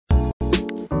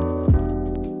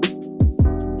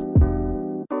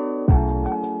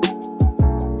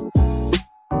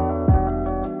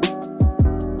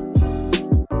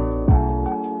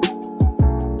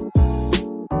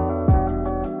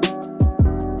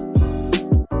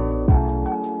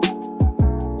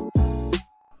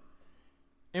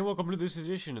And welcome to this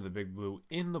edition of the Big Blue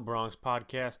in the Bronx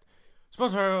podcast,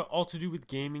 sponsored by all to do with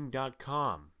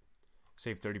gaming.com.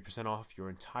 Save 30% off your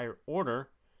entire order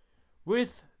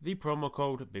with the promo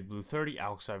code BIGBLUE30.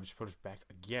 Alex Savage put us back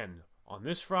again on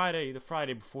this Friday, the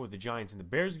Friday before the Giants and the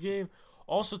Bears game.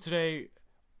 Also today,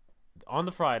 on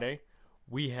the Friday,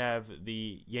 we have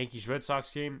the Yankees-Red Sox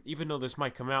game. Even though this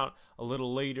might come out a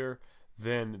little later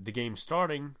than the game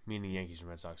starting, meaning the Yankees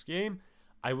and Red Sox game,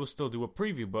 I will still do a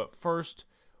preview. But first,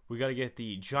 we got to get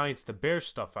the Giants, the Bears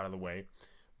stuff out of the way.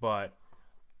 But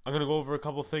I'm going to go over a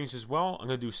couple things as well. I'm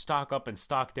going to do stock up and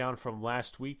stock down from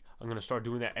last week. I'm going to start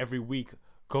doing that every week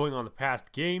going on the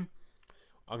past game.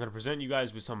 I'm going to present you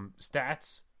guys with some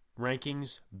stats,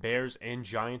 rankings, Bears and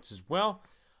Giants as well.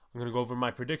 I'm going to go over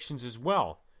my predictions as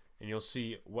well. And you'll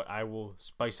see what I will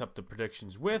spice up the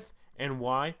predictions with and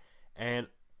why. And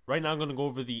right now I'm going to go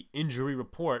over the injury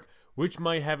report, which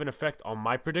might have an effect on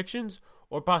my predictions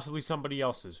or possibly somebody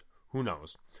else's. Who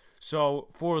knows? So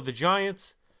for the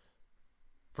Giants,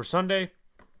 for Sunday,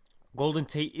 Golden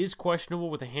Tate is questionable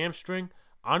with a hamstring.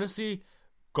 Honestly,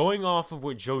 going off of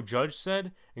what Joe Judge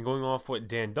said and going off what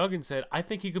Dan Duggan said, I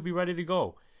think he could be ready to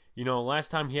go. You know,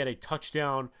 last time he had a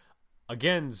touchdown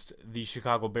against the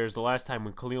Chicago Bears, the last time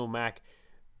when Khalil Mack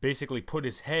basically put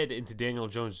his head into Daniel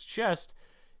Jones' chest,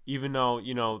 even though,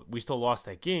 you know, we still lost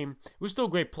that game. It was still a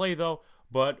great play, though.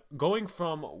 But going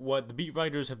from what the beat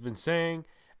writers have been saying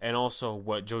and also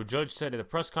what Joe Judge said in the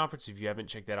press conference, if you haven't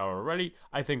checked that out already,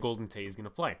 I think Golden Tate is going to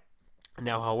play.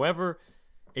 Now, however,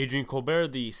 Adrian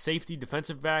Colbert, the safety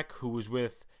defensive back who was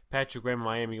with Patrick Graham in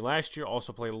Miami last year,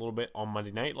 also played a little bit on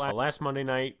Monday night. Last Monday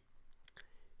night,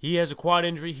 he has a quad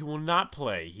injury. He will not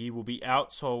play. He will be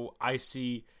out, so I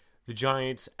see the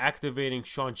Giants activating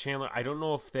Sean Chandler. I don't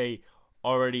know if they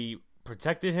already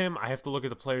protected him. I have to look at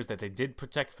the players that they did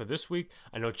protect for this week.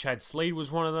 I know Chad Slade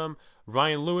was one of them.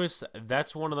 Ryan Lewis,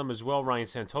 that's one of them as well. Ryan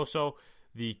Santoso,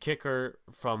 the kicker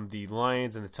from the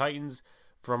Lions and the Titans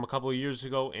from a couple of years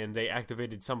ago, and they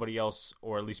activated somebody else,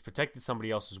 or at least protected somebody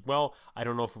else as well. I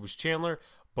don't know if it was Chandler,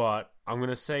 but I'm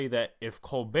going to say that if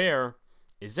Colbert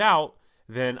is out,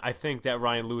 then I think that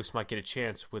Ryan Lewis might get a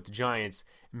chance with the Giants,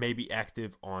 maybe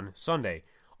active on Sunday.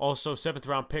 Also, 7th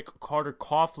round pick Carter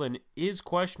Coughlin is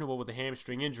questionable with a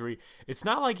hamstring injury. It's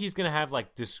not like he's going to have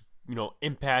like this,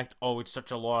 impact. Oh, it's such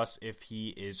a loss if he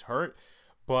is hurt.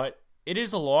 But it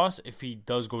is a loss if he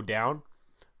does go down.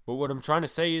 But what I'm trying to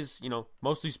say is,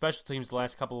 mostly special teams the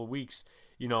last couple of weeks,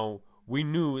 we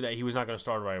knew that he was not going to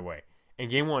start right away. In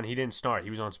game one, he didn't start.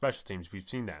 He was on special teams. We've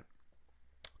seen that.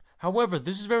 However,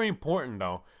 this is very important,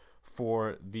 though,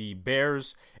 for the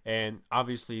Bears, and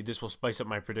obviously this will spice up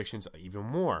my predictions even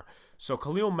more. So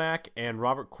Khalil Mack and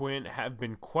Robert Quinn have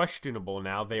been questionable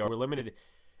now. They are limited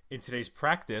in today's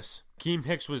practice. Keem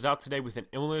Hicks was out today with an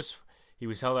illness. He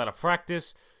was held out of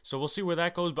practice, so we'll see where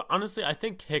that goes. But honestly, I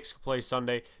think Hicks could play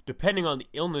Sunday, depending on the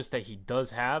illness that he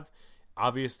does have.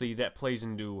 Obviously, that plays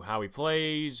into how he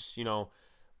plays,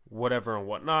 whatever and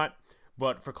whatnot.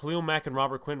 But for Khalil Mack and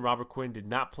Robert Quinn did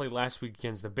not play last week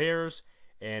against the Bears.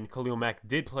 And Khalil Mack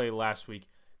did play last week,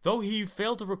 though he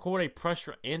failed to record a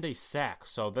pressure and a sack.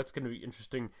 So that's going to be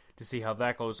interesting to see how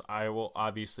that goes. I will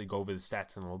obviously go over the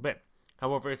stats in a little bit.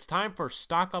 However, it's time for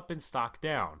stock up and stock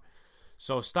down.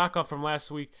 So stock up from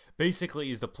last week basically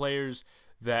is the players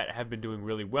that have been doing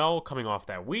really well coming off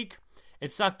that week.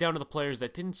 And stock down to the players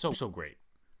that didn't so great.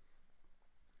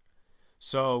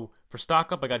 So for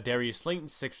stock up, I got Darius Slayton,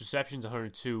 6 receptions,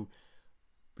 102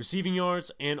 receiving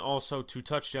yards, and also 2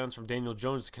 touchdowns from Daniel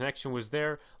Jones. The connection was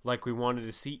there like we wanted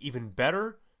to see, even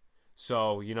better.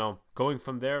 So, going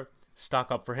from there,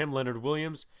 stock up for him. Leonard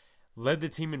Williams led the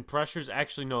team in pressures.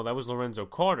 Actually, no, that was Lorenzo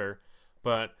Carter.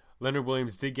 But Leonard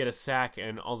Williams did get a sack,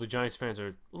 and all the Giants fans are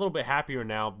a little bit happier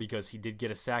now because he did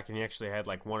get a sack, and he actually had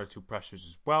like 1 or 2 pressures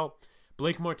as well.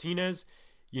 Blake Martinez,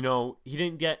 he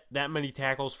didn't get that many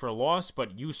tackles for a loss,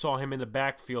 but you saw him in the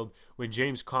backfield when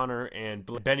James Conner and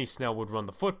Benny Snell would run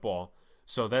the football.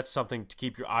 So that's something to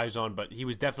keep your eyes on, but he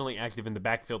was definitely active in the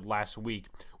backfield last week.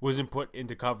 Wasn't put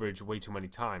into coverage way too many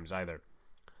times either.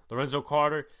 Lorenzo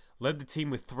Carter led the team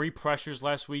with 3 pressures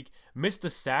last week. Missed a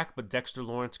sack, but Dexter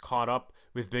Lawrence caught up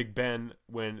with Big Ben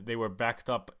when they were backed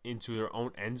up into their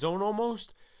own end zone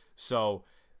almost. So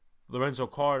Lorenzo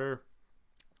Carter,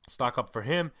 stock up for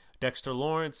him. Dexter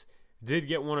Lawrence did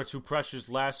get 1 or 2 pressures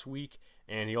last week,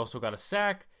 and he also got a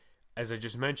sack, as I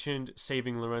just mentioned,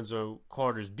 saving Lorenzo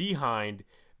Carter's behind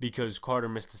because Carter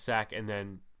missed a sack, and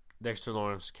then Dexter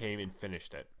Lawrence came and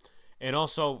finished it. And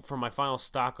also, for my final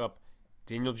stock up,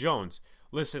 Daniel Jones.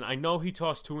 Listen, I know he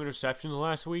tossed 2 interceptions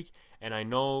last week, and I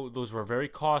know those were very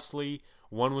costly.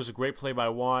 One was a great play by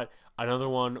Watt. Another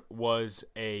one was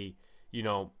a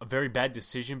a very bad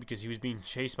decision because he was being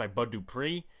chased by Bud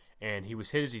Dupree, and he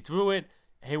was hit as he threw it.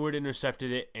 Hayward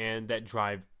intercepted it, and that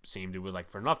drive seemed it was like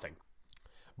for nothing.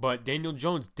 But Daniel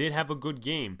Jones did have a good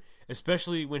game,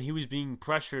 especially when he was being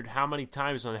pressured how many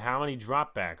times on how many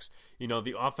dropbacks.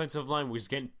 The offensive line was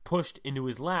getting pushed into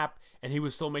his lap, and he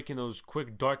was still making those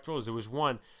quick dart throws. There was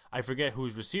one, I forget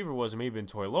whose receiver was, it may have been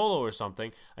Toy Lolo or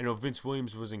something. I know Vince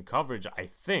Williams was in coverage, I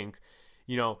think.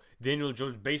 Daniel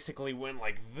Jones basically went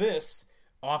like this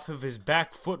off of his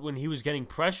back foot when he was getting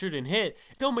pressured and hit,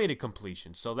 still made a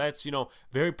completion. So that's,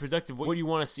 very productive. What do you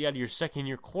want to see out of your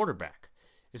second-year quarterback?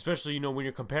 Especially, when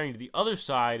you're comparing to the other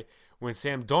side when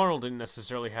Sam Darnold didn't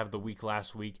necessarily have the week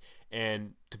last week.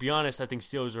 And to be honest, I think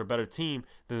Steelers are a better team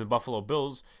than the Buffalo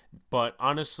Bills. But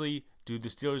honestly, do the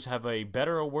Steelers have a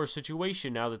better or worse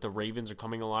situation now that the Ravens are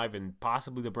coming alive and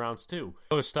possibly the Browns too?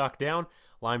 Stock down.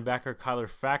 Linebacker Kyler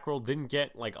Fackrell didn't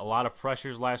get a lot of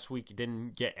pressures last week.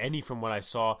 Didn't get any from what I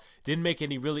saw. Didn't make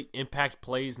any really impact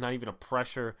plays, not even a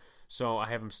pressure. So I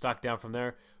have him stock down from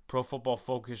there. Pro Football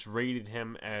Focus rated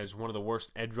him as one of the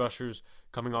worst edge rushers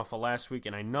coming off of last week.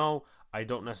 And I know I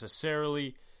don't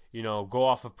necessarily, go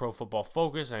off of Pro Football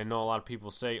Focus. I know a lot of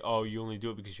people say, oh, you only do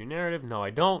it because you're narrative. No, I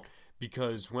don't.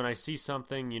 Because when I see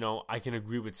something, I can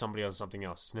agree with somebody on something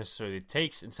else. It's necessarily the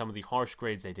takes and some of the harsh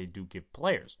grades that they do give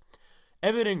players.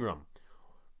 Evan Ingram,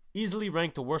 easily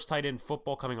ranked the worst tight end in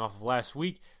football coming off of last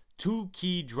week. 2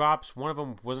 key drops. One of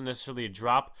them wasn't necessarily a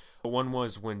drop, but one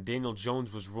was when Daniel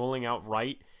Jones was rolling out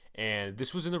right, and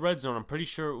this was in the red zone. I'm pretty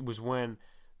sure it was when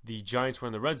the Giants were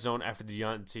in the red zone after the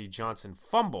Deontay Johnson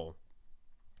fumble.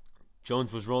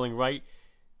 Jones was rolling right.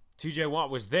 TJ Watt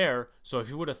was there, so if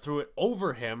he would have threw it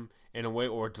over him in a way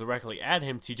or directly at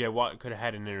him, TJ Watt could have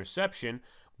had an interception,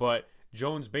 but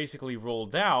Jones basically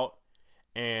rolled out,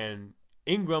 and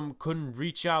Ingram couldn't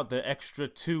reach out the extra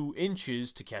 2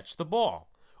 inches to catch the ball.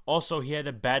 Also, he had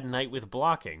a bad night with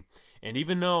blocking. And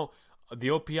even though the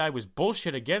OPI was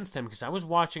bullshit against him, because I was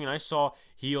watching and I saw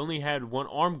he only had one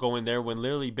arm going there when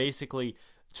literally basically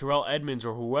Terrell Edmonds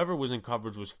or whoever was in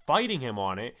coverage was fighting him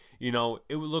on it.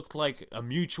 It looked like a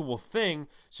mutual thing.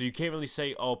 So you can't really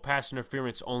say, oh, pass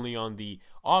interference only on the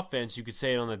offense. You could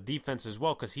say it on the defense as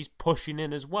well because he's pushing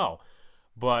in as well.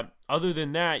 But other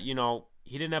than that,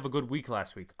 he didn't have a good week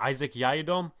last week. Isaac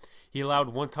Yiadom, he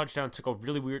allowed 1 touchdown, took a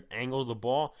really weird angle of the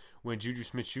ball when Juju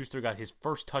Smith-Schuster got his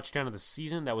first touchdown of the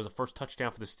season. That was the first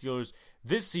touchdown for the Steelers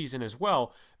this season as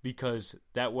well because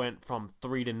that went from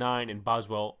 3 to 9 and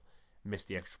Boswell missed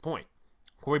the extra point.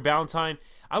 Corey Ballantyne,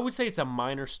 I would say it's a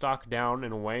minor stock down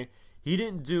in a way. He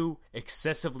didn't do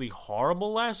excessively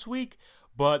horrible last week,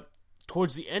 but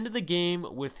towards the end of the game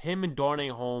with him and Darnay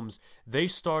Holmes, they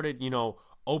started,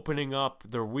 opening up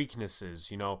their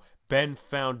weaknesses. Ben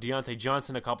found Deontay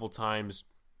Johnson a couple times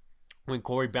when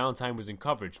Corey Ballantyne was in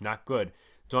coverage. Not good.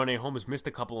 Darnay Holmes missed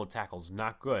a couple of tackles.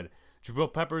 Not good.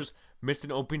 Jabril Peppers missed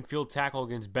an open field tackle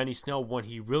against Benny Snell, one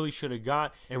he really should have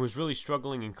got, and was really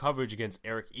struggling in coverage against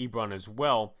Eric Ebron as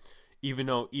well. Even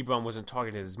though Ebron wasn't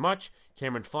targeted as much,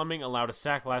 Cameron Fleming allowed a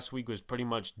sack last week, was pretty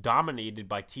much dominated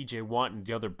by TJ Watt and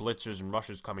the other blitzers and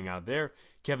rushers coming out there.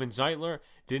 Kevin Zeitler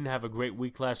didn't have a great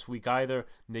week last week either.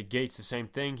 Nick Gates, the same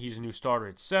thing. He's a new starter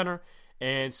at center.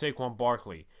 And Saquon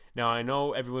Barkley. Now, I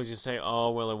know everyone's going to say, oh,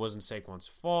 well, it wasn't Saquon's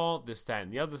fault, this, that,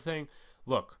 and the other thing.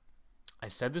 Look, I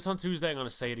said this on Tuesday. I'm going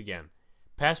to say it again.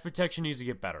 Pass protection needs to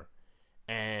get better.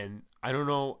 And I don't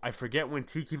know, I forget when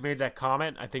Tiki made that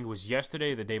comment. I think it was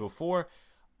yesterday, the day before.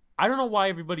 I don't know why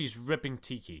everybody's ripping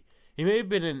Tiki. He may have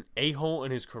been an a-hole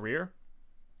in his career,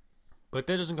 but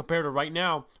that doesn't compare to right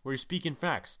now where he's speaking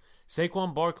facts.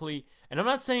 Saquon Barkley, and I'm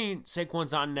not saying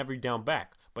Saquon's not an every down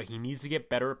back, but he needs to get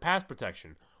better at pass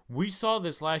protection. We saw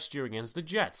this last year against the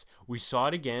Jets. We saw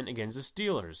it again against the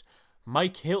Steelers.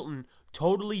 Mike Hilton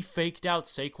totally faked out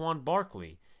Saquon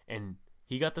Barkley, and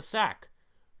he got the sack,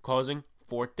 causing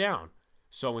 4th down.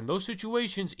 So in those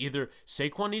situations, either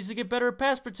Saquon needs to get better at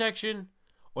pass protection,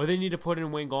 or they need to put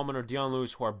in Wayne Gallman or Dion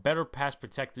Lewis, who are better pass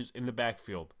protectors in the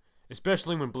backfield,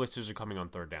 especially when blitzers are coming on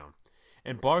 3rd down.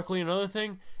 And Barkley, another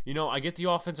thing, I get the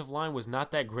offensive line was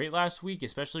not that great last week,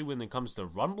 especially when it comes to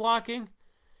run blocking.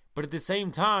 But at the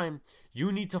same time,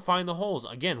 you need to find the holes.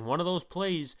 Again, one of those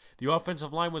plays, the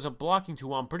offensive line wasn't blocking too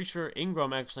well. I'm pretty sure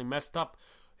Ingram actually messed up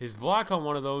his block on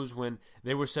one of those when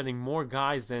they were sending more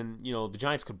guys than, the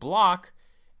Giants could block.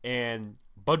 And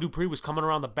Bud Dupree was coming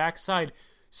around the backside.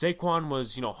 Saquon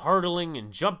was, hurdling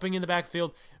and jumping in the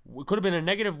backfield. It could have been a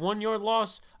negative 1 yard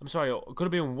loss. It could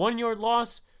have been 1 yard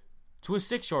loss to a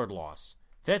 6 yard loss.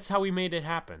 That's how he made it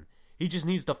happen. He just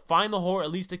needs to find the hole, or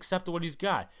at least accept what he's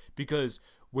got. Because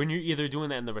when you're either doing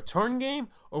that in the return game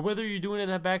or whether you're doing it in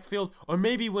the backfield or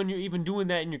maybe when you're even doing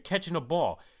that and you're catching a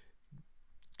ball.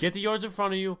 Get the yards in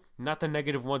front of you, not the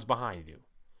negative ones behind you.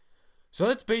 So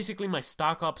that's basically my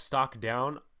stock up, stock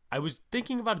down. I was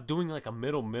thinking about doing like a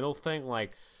middle thing,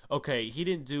 like, okay, he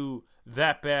didn't do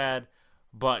that bad,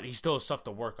 but he still has stuff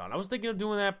to work on. I was thinking of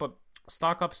doing that, but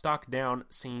stock up, stock down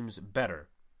seems better.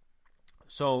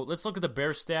 So let's look at the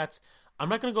Bears stats. I'm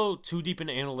not going to go too deep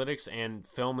into analytics and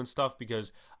film and stuff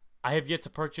because I have yet to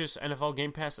purchase NFL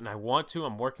Game Pass, and I want to.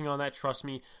 I'm working on that, trust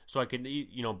me, so I can,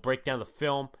 break down the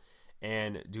film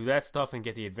and do that stuff and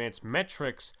get the advanced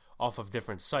metrics off of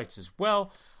different sites as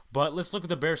well. But let's look at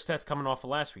the Bears stats coming off of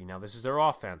last week. Now, this is their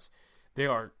offense. They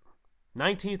are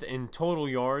 19th in total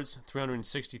yards,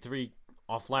 363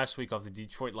 off last week off the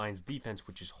Detroit Lions defense,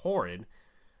 which is horrid.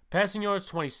 Passing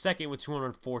yards, 22nd with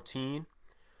 214.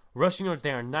 Rushing yards,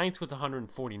 they are 9th with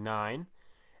 149.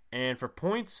 And for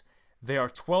points, they are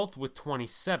 12th with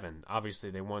 27. Obviously,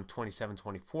 they won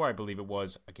 27-24, I believe it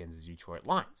was, against the Detroit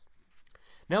Lions.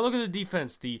 Now look at the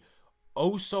defense, the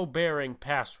oh-so-bearing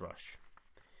pass rush.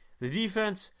 The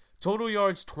defense, total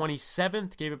yards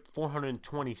 27th, gave up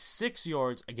 426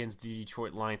 yards against the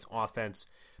Detroit Lions offense.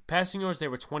 Passing yards, they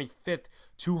were 25th,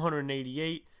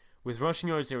 288. With rushing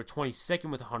yards, they were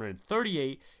 22nd with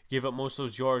 138. Gave up most of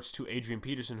those yards to Adrian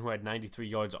Peterson, who had 93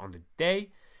 yards on the day.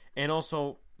 And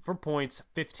also, for points,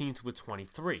 15th with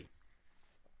 23.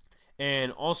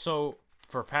 And also,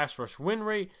 for pass rush win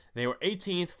rate, they were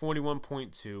 18th,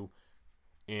 41.2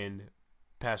 in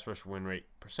pass rush win rate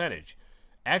percentage.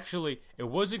 Actually, it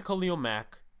wasn't Khalil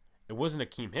Mack. It wasn't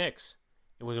Akeem Hicks.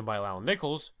 It wasn't Bilal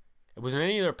Nichols. It wasn't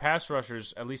any of their pass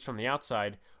rushers, at least from the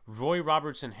outside. Roy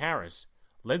Robertson Harris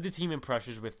led the team in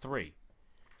pressures with 3.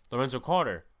 Lorenzo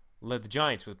Carter led the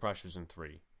Giants with pressures in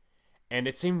 3. And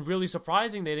it seemed really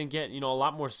surprising they didn't get, a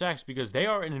lot more sacks because they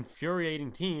are an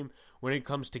infuriating team when it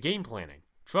comes to game planning.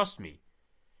 Trust me.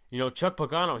 Chuck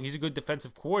Pagano, he's a good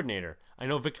defensive coordinator. I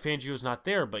know Vic Fangio's not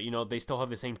there, but, they still have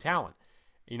the same talent.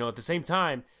 At the same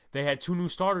time, they had 2 new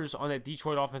starters on that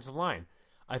Detroit offensive line.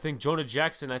 I think Jonah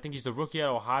Jackson, I think he's the rookie at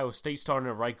Ohio State starting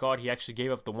at right guard. He actually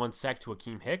gave up the 1 sack to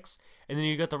Akeem Hicks. And then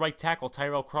you got the right tackle,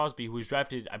 Tyrell Crosby, who was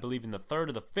drafted, I believe, in the 3rd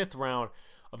or the 5th round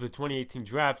of the 2018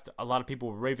 draft. A lot of people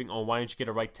were raving, why don't you get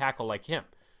a right tackle like him?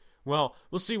 Well,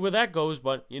 we'll see where that goes,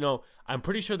 but, I'm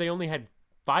pretty sure they only had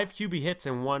 5 QB hits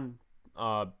and 1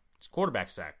 quarterback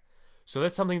sack. So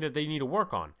that's something that they need to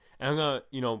work on. And I'm going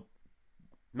to,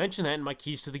 mention that in my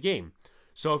keys to the game.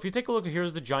 So if you take a look at here are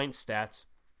the Giants stats.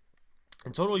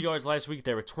 In total yards last week,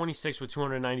 they were 26 with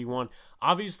 291.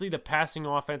 Obviously, the passing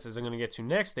offense, as I'm going to get to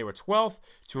next, they were 12th,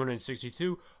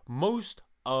 262. Most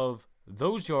of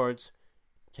those yards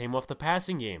came off the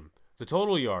passing game, the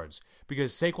total yards,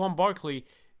 because Saquon Barkley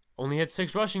only had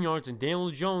 6 rushing yards, and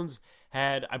Daniel Jones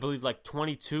had, I believe, like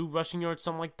 22 rushing yards,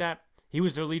 something like that. He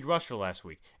was their lead rusher last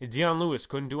week. And Deion Lewis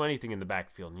couldn't do anything in the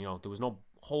backfield. There was no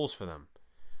holes for them.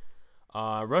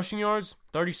 Rushing yards,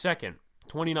 32nd,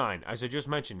 29. As I just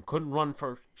mentioned, couldn't run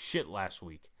for shit last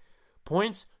week.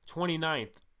 Points,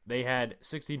 29th. They had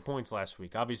 16 points last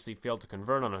week. Obviously failed to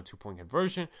convert on a 2-point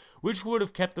conversion, which would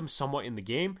have kept them somewhat in the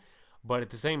game. But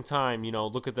at the same time,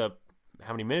 look at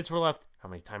how many minutes were left, how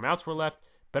many timeouts were left.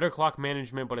 Better clock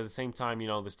management, but at the same time, the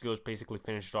Steelers basically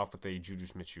finished off with a Juju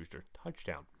Smith-Schuster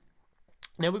touchdown.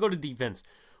 Now we go to defense,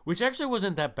 which actually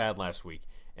wasn't that bad last week.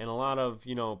 And a lot of,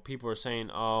 people are saying,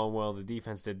 oh, well, the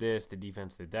defense did this, the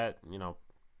defense did that. We'll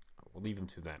leave them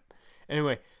to that.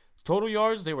 Anyway, total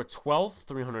yards, they were 12th,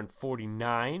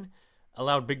 349.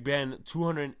 Allowed Big Ben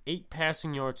 208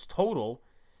 passing yards total,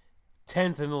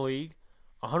 10th in the league.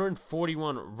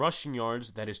 141 rushing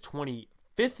yards, that is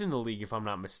 25th in the league, if I'm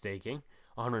not mistaken.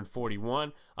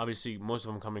 141. Obviously, most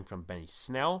of them coming from Benny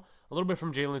Snell, a little bit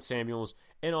from Jalen Samuels,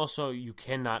 and also you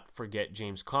cannot forget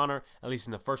James Conner. At least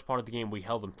in the first part of the game, we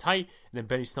held him tight, and then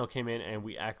Benny Snell came in, and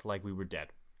we acted like we were dead.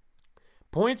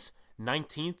 Points,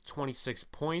 19th, 26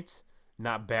 points.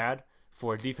 Not bad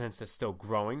for a defense that's still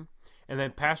growing. And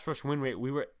then pass rush win rate,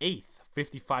 we were 8th,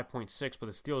 55.6, but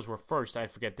the Steelers were first. I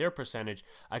forget their percentage.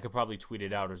 I could probably tweet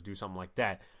it out or do something like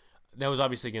that. That was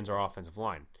obviously against our offensive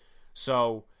line.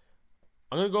 So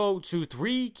I'm going to go to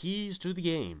 3 keys to the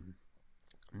game.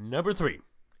 Number 3,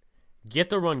 get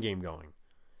the run game going.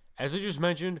 As I just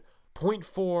mentioned,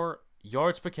 0.4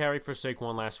 yards per carry for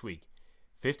Saquon last week.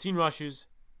 15 rushes,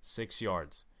 6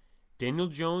 yards. Daniel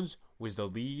Jones was the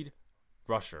lead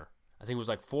rusher. I think it was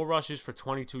like 4 rushes for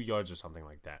 22 yards or something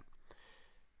like that.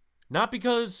 Not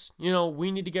because,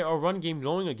 we need to get our run game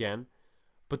going again,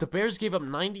 but the Bears gave up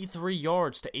 93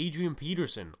 yards to Adrian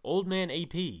Peterson, old man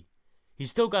AP.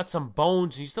 He's still got some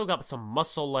bones, and he's still got some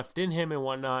muscle left in him and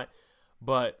whatnot,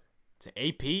 But to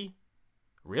AP?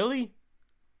 Really?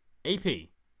 AP.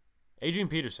 Adrian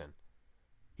Peterson.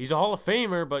 He's a Hall of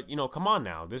Famer, but, come on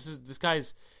now. This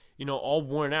guy's, all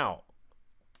worn out.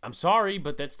 I'm sorry,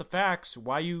 but that's the facts.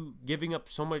 Why are you giving up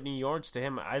so many yards to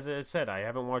him? As I said, I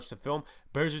haven't watched the film.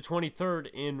 Bears are 23rd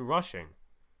in rushing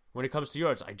when it comes to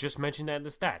yards. I just mentioned that in the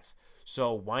stats.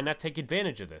 So why not take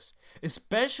advantage of this?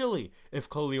 Especially if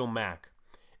Khalil Mack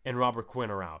and Robert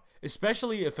Quinn are out.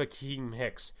 Especially if Akeem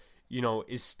Hicks,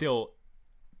 is still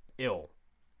ill.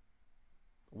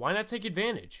 Why not take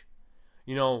advantage?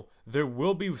 There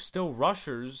will be still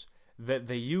rushers that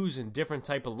they use in different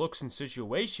type of looks and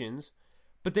situations,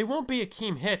 but they won't be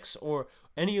Akeem Hicks or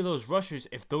any of those rushers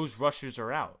if those rushers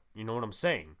are out. You know what I'm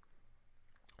saying?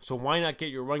 So why not get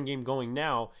your run game going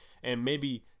now? And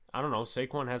maybe, I don't know,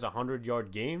 Saquon has a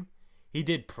 100-yard game. He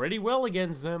did pretty well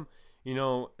against them.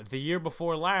 The year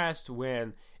before last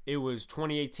when it was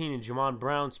 2018 and Jamon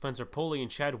Brown, Spencer Pulley, and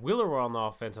Chad Wheeler were on the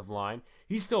offensive line,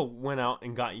 he still went out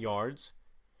and got yards.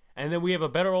 And then we have a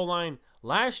better O-line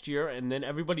last year, and then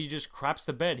everybody just craps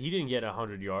the bed. He didn't get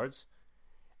 100 yards.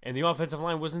 And the offensive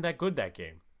line wasn't that good that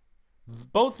game.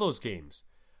 Both those games.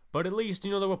 But at least,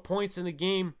 there were points in the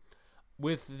game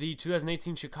with the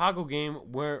 2018 Chicago game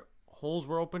where holes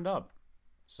were opened up.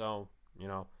 So,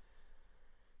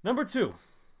 Number 2,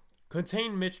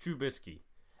 contain Mitch Trubisky.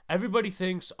 Everybody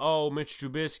thinks, Mitch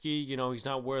Trubisky, he's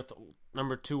not worth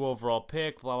number 2 overall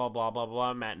pick, blah, blah, blah, blah,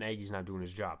 blah. Matt Nagy's not doing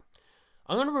his job.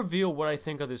 I'm going to reveal what I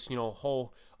think of this,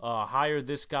 whole hire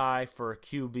this guy for a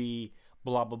QB,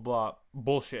 blah, blah, blah,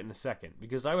 bullshit in a second,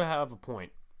 because I would have a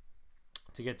point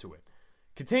to get to it.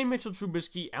 Contain Mitchell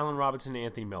Trubisky, Allen Robinson, and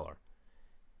Anthony Miller.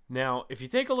 Now, if you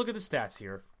take a look at the stats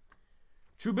here,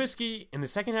 Trubisky in the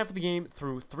second half of the game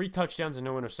threw 3 touchdowns and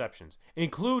no interceptions,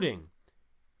 including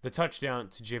the touchdown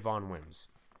to Javon Wims.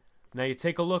 Now, you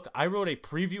take a look. I wrote a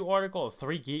preview article,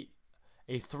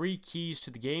 a 3 keys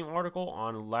to the game article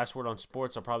on Last Word on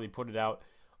Sports. I'll probably put it out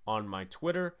on my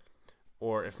Twitter,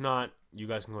 or if not, you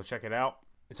guys can go check it out.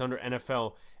 It's under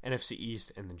NFL, NFC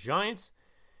East, and the Giants.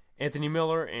 Anthony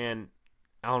Miller and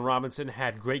Allen Robinson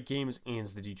had great games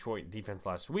against the Detroit defense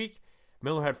last week.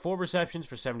 Miller had 4 receptions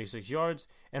for 76 yards,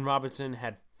 and Robinson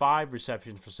had 5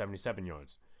 receptions for 77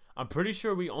 yards. I'm pretty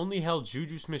sure we only held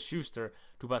Juju Smith-Schuster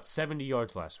to about 70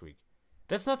 yards last week.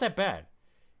 That's not that bad.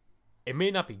 It may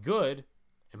not be good.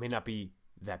 It may not be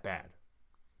that bad.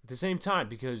 At the same time,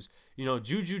 because,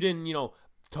 Juju didn't,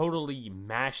 totally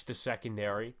mash the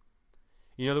secondary.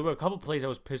 There were a couple plays I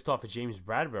was pissed off at James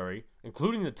Bradbury,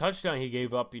 including the touchdown he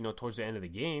gave up, towards the end of the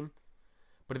game.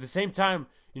 But at the same time,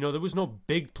 there was no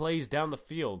big plays down the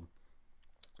field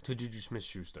to Juju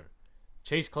Smith-Schuster.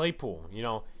 Chase Claypool,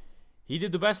 he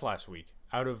did the best last week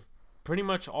out of pretty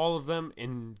much all of them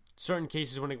in certain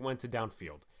cases when it went to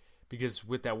downfield. Because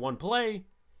with that one play,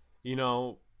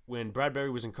 when Bradbury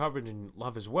was in coverage and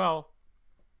Love as well,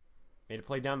 made a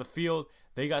play down the field.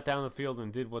 They got down the field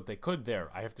and did what they could there.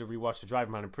 I have to rewatch the drive,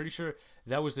 man. I'm pretty sure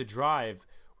that was the drive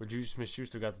where Juju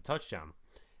Smith-Schuster got the touchdown.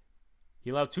 He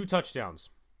allowed 2 touchdowns,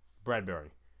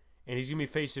 Bradbury. And he's going to be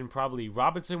facing probably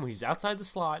Robinson when he's outside the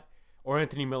slot, or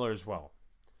Anthony Miller as well.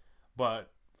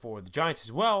 But for the Giants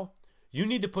as well, you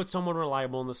need to put someone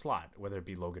reliable in the slot, whether it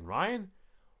be Logan Ryan,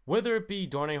 whether it be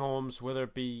Darnay Holmes, whether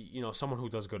it be, someone who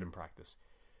does good in practice.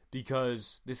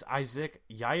 Because this Isaac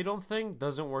Yiadom thing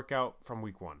doesn't work out from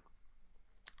week 1.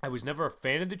 I was never a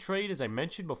fan of the trade, as I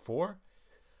mentioned before,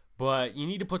 but you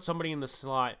need to put somebody in the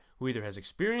slot who either has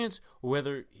experience or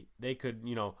whether they could,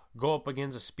 go up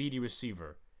against a speedy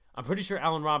receiver. I'm pretty sure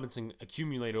Allen Robinson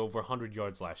accumulated over 100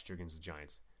 yards last year against the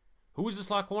Giants. Who was the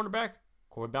slot cornerback?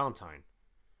 Corey Ballantyne.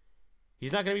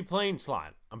 He's not going to be playing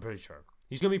slot, I'm pretty sure.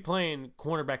 He's going to be playing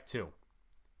cornerback too,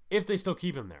 if they still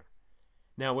keep him there.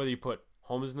 Now, whether you put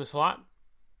Holmes in the slot,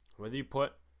 whether you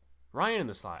put Ryan in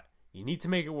the slot, you need to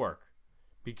make it work.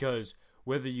 Because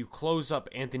whether you close up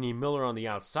Anthony Miller on the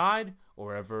outside or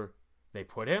wherever they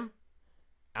put him,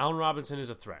 Allen Robinson is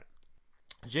a threat.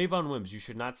 Javon Wims, you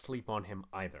should not sleep on him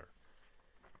either.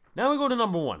 Now we go to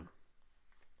number 1.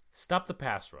 Stop the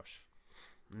pass rush.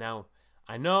 Now,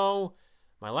 I know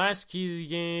my last key to the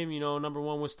game, number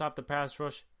 1 was stop the pass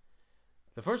rush.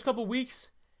 The first couple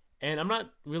weeks, and I'm not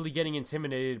really getting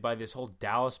intimidated by this whole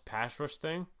Dallas pass rush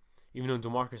thing, even though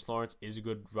DeMarcus Lawrence is a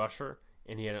good rusher,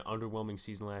 and he had an underwhelming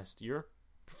season last year.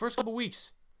 The first couple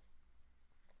weeks,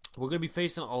 we're going to be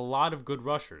facing a lot of good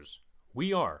rushers.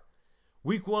 We are.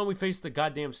 Week 1, we faced the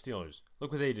goddamn Steelers.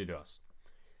 Look what they did to us.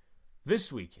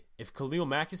 This week, if Khalil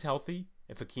Mack is healthy,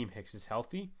 if Akeem Hicks is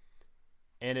healthy,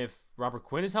 and if Robert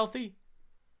Quinn is healthy,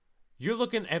 you're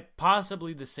looking at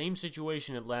possibly the same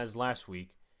situation as last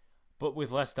week, but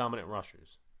with less dominant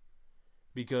rushers.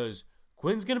 because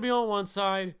Quinn's going to be on one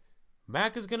side,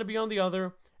 Mack is going to be on the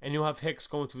other, and you'll have Hicks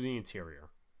going through the interior.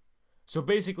 So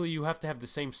basically, you have to have the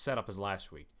same setup as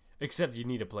last week, except you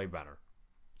need to play better.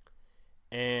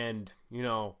 And,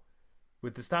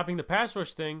 with the stopping the pass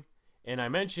rush thing, and I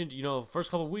mentioned, the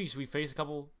first couple of weeks we faced a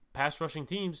couple pass rushing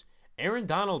teams. Aaron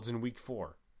Donald's in week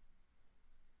 4.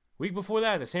 Week before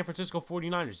that, the San Francisco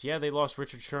 49ers. Yeah, they lost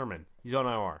Richard Sherman. He's on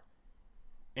IR.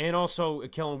 And also,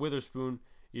 Kellen Witherspoon,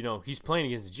 he's playing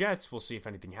against the Jets. We'll see if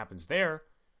anything happens there.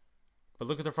 But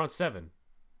look at the front 7.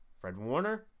 Fred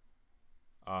Warner,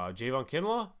 Javon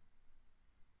Kinlaw,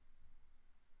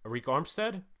 Arik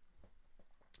Armstead.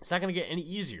 It's not going to get any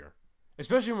easier,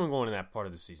 especially when we're going to that part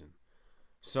of the season.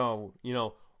 So,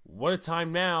 what a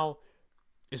time now,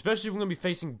 especially if we're going to be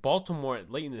facing Baltimore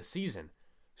late in the season.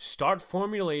 Start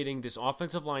formulating this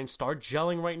offensive line. Start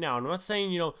gelling right now. And I'm not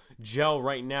saying, gel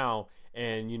right now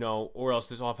and, or else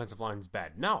this offensive line is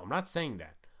bad. No, I'm not saying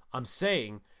that. I'm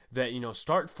saying that,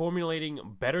 start formulating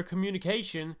better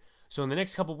communication so in the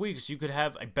next couple of weeks you could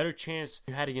have a better chance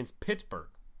you had against Pittsburgh.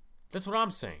 That's what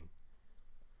I'm saying.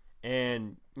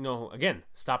 And, again,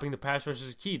 stopping the pass rush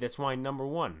is key. That's why number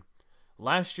 1.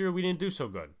 Last year we didn't do so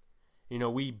good.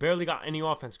 We barely got any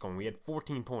offense going. We had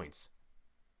 14 points.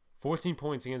 14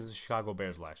 points against the Chicago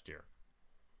Bears last year.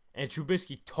 And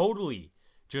Trubisky totally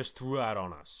just threw out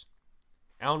on us.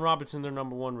 Allen Robinson, their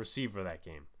number 1 receiver that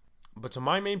game. But to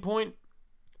my main point,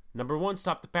 number 1,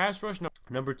 stop the pass rush.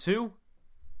 Number 2,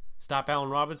 stop Allen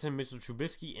Robinson, Mitchell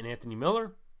Trubisky, and Anthony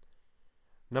Miller.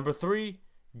 Number 3,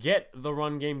 get the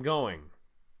run game going.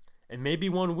 And maybe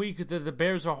one week the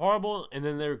Bears are horrible and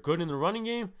then they're good in the running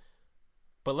game.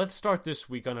 But let's start this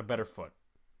week on a better foot.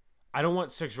 I don't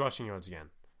want 6 rushing yards again.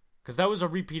 Because that was a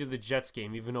repeat of the Jets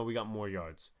game, even though we got more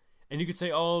yards. And you could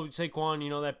say, oh,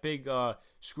 Saquon, that big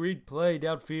screed play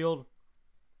downfield.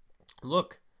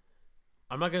 Look,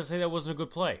 I'm not going to say that wasn't a good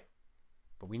play.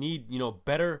 But we need,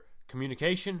 better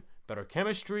communication, better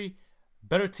chemistry,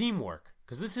 better teamwork.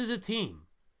 Because this is a team.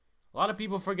 A lot of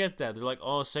people forget that. They're like,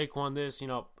 oh, Saquon this,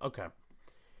 okay.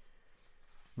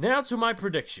 Now to my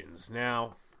predictions.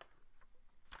 Now,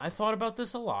 I thought about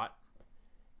this a lot.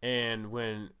 And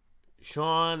when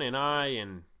Sean and I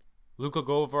and Luca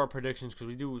go over our predictions, because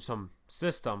we do some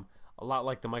system, a lot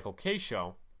like the Michael K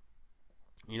show,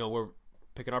 we're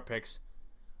picking our picks.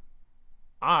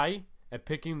 I am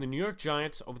picking the New York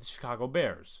Giants over the Chicago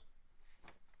Bears.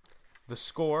 The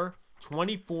score,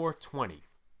 24-20.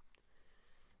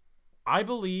 I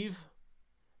believe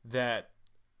that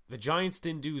the Giants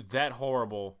didn't do that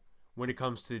horrible when it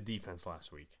comes to the defense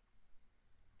last week.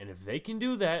 And if they can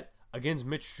do that against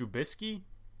Mitch Trubisky,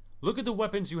 look at the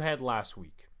weapons you had last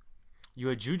week. You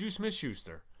had Juju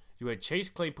Smith-Schuster. You had Chase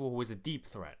Claypool, who was a deep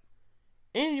threat.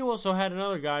 And you also had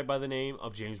another guy by the name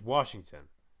of James Washington.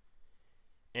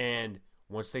 And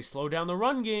once they slow down the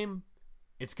run game,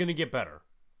 it's going to get better.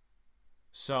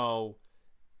 So,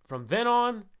 from then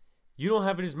on, you don't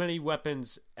have as many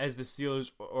weapons as the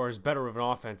Steelers or as better of an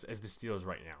offense as the Steelers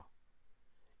right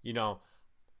now.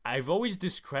 I've always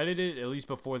discredited, at least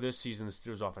before this season, the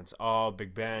Steelers offense. Oh,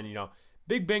 Big Ben,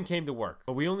 Big Ben came to work,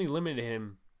 but we only limited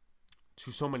him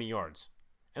to so many yards.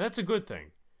 And that's a good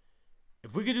thing.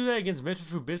 If we could do that against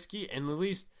Mitchell Trubisky and at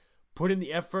least put in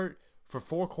the effort for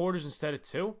 4 quarters instead of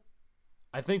 2,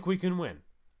 I think we can win.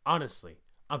 Honestly,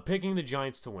 I'm picking the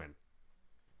Giants to win.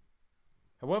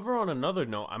 However, on another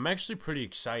note, I'm actually pretty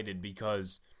excited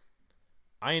because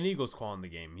Ian Eagle's calling the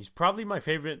game. He's probably my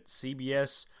favorite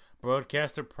CBS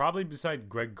broadcaster, probably beside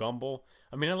Greg Gumbel.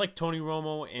 I mean, I like Tony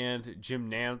Romo and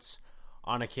Jim Nantz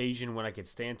on occasion when I could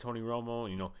stand Tony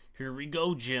Romo. Here we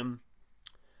go, Jim.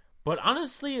 But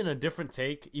honestly, in a different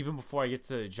take, even before I get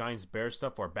to Giants-Bears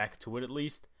stuff, or back to it at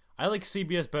least, I like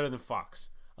CBS better than Fox.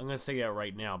 I'm going to say that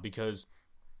right now because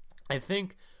I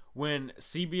think when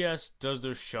CBS does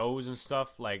their shows and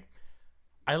stuff,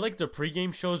 I like their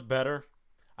pregame shows better.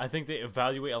 I think they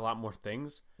evaluate a lot more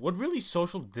things. What really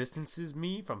social distances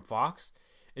me from Fox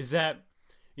is that,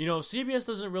 CBS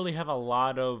doesn't really have a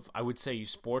lot of, I would say,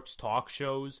 sports talk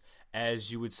shows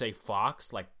as you would say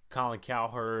Fox, like Colin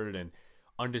Cowherd and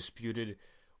Undisputed.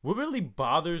 What really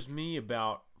bothers me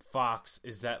about Fox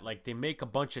is that, they make a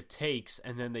bunch of takes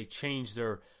and then they change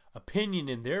their opinion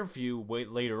and their view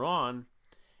later on,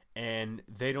 and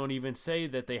they don't even say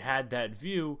that they had that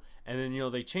view, and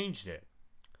then, they changed it.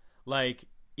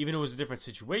 Even though it was a different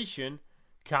situation,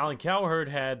 Colin Cowherd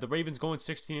had the Ravens going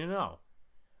 16-0.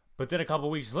 But then a couple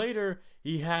weeks later,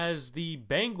 he has the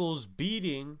Bengals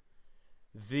beating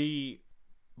the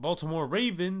Baltimore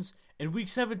Ravens in Week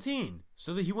 17.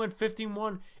 So that he went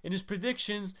 15-1 in his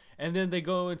predictions, and then they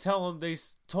go and tell him, they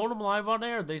told him live on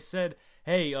air, they said,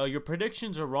 hey, your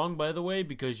predictions are wrong, by the way,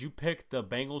 because you picked the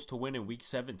Bengals to win in Week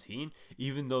 17,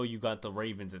 even though you got the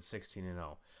Ravens at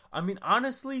 16-0. I mean,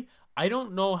 honestly, I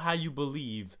don't know how you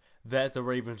believe that the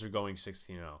Ravens are going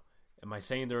 16-0. Am I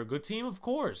saying they're a good team? Of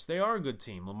course, they are a good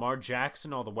team. Lamar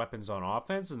Jackson, all the weapons on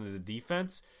offense and the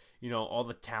defense, all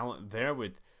the talent there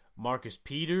with Marcus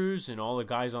Peters and all the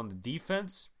guys on the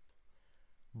defense.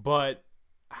 But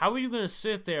how are you going to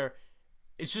sit there?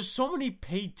 It's just so many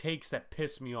paid takes that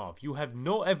piss me off. You have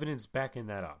no evidence backing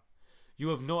that up. You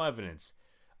have no evidence.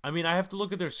 I mean, I have to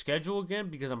look at their schedule again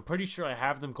because I'm pretty sure I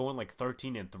have them going like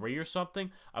 13-3 or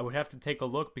something. I would have to take a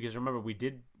look because remember, we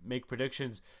did make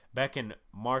predictions back in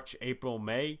March, April,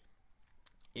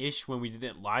 May-ish when we did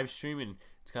that live stream, and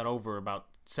it's got over about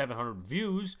 700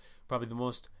 views, probably the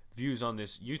most views on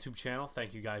this YouTube channel.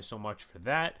 Thank you guys so much for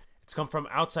that. It's come from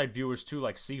outside viewers too,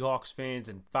 like Seahawks fans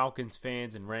and Falcons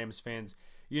fans and Rams fans,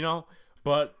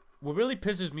 But what really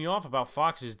pisses me off about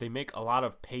Fox is they make a lot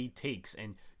of paid takes,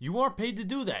 and you are paid to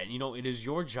do that. It is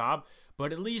your job,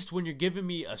 but at least when you're giving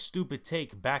me a stupid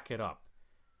take, back it up.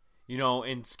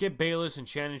 And Skip Bayless and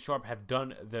Shannon Sharp have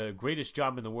done the greatest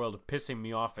job in the world of pissing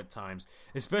me off at times,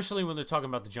 especially when they're talking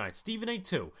about the Giants. Stephen A.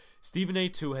 too. Stephen A.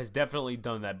 too has definitely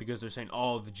done that because they're saying,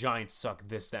 oh, the Giants suck,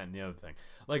 this, that, and the other thing.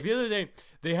 Like the other day,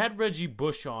 they had Reggie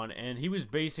Bush on, and he was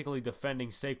basically defending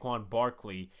Saquon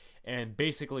Barkley and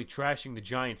basically trashing the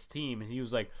Giants team, and he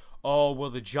was like, oh, well,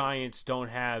 the Giants don't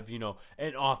have,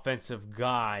 an offensive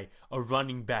guy, a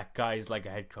running back guy is like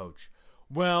a head coach.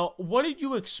 Well, what did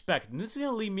you expect? And this is going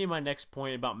to lead me to my next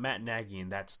point about Matt Nagy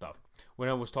and that stuff, when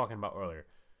I was talking about earlier.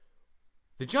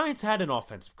 The Giants had an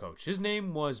offensive coach. His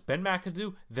name was Ben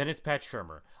McAdoo, then it's Pat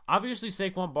Shurmur. Obviously,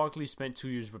 Saquon Barkley spent 2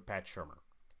 years with Pat Shurmur.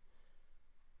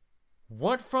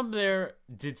 What from there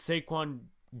did Saquon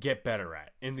get better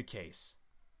at in the case?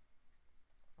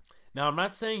 Now, I'm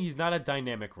not saying he's not a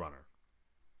dynamic runner,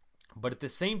 but at the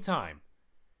same time,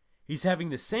 he's having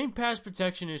the same pass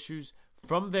protection issues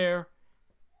from there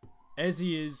as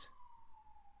he is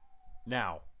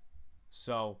now.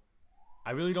 So,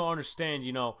 I really don't understand,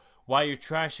 why you're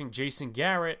trashing Jason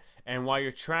Garrett and why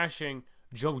you're trashing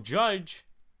Joe Judge.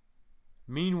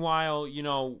 Meanwhile,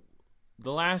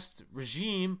 the last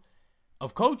regime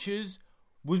of coaches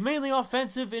was mainly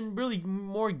offensive and really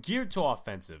more geared to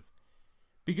offensive.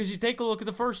 Because you take a look at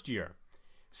the first year.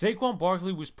 Saquon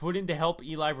Barkley was put in to help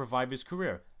Eli revive his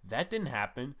career. That didn't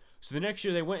happen. So the next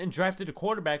year they went and drafted a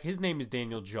quarterback. His name is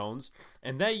Daniel Jones.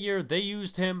 And that year they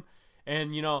used him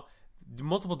in,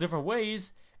 multiple different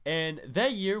ways. And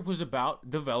that year was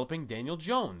about developing Daniel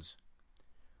Jones.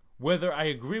 Whether I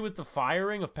agree with the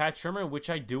firing of Pat Shurmur, which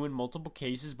I do in multiple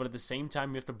cases, but at the same time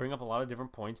you have to bring up a lot of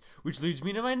different points, which leads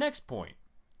me to my next point.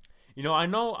 I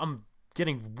know I'm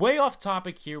getting way off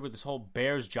topic here with this whole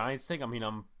Bears-Giants thing. I mean,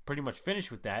 I'm pretty much finished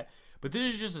with that. But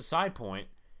this is just a side point.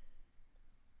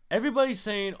 Everybody's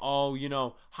saying,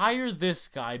 oh, hire this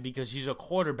guy because he's a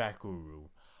quarterback guru.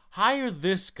 Hire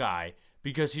this guy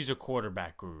because he's a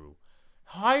quarterback guru.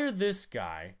 Hire this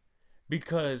guy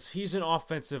because he's an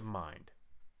offensive mind.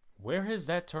 Where has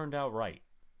that turned out right?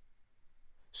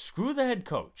 Screw the head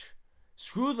coach.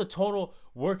 Screw the total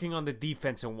working on the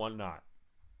defense and whatnot.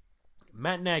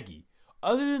 Matt Nagy,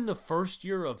 other than the first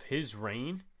year of his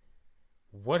reign,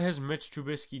 what has Mitch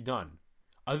Trubisky done?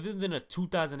 Other than a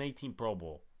 2018 Pro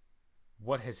Bowl,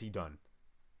 what has he done?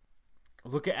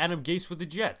 Look at Adam Gase with the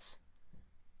Jets.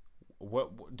 Where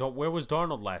was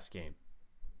Darnold last game?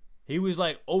 He was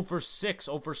like 0 for 6,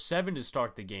 0 for 7 to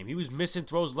start the game. He was missing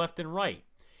throws left and right.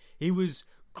 He was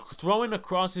throwing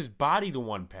across his body to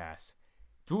one pass.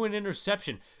 Threw an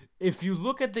interception. If you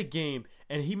look at the game,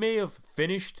 and he may have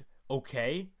finished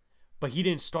okay, but he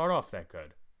didn't start off that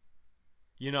good.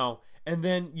 And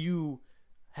then you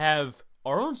have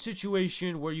our own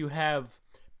situation where you have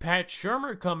Pat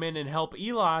Shurmur come in and help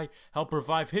Eli, help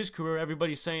revive his career.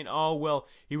 Everybody's saying, oh, well,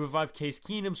 he revived Case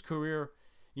Keenum's career.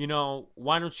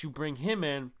 Why don't you bring him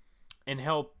in and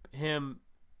help him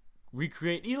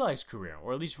recreate Eli's career,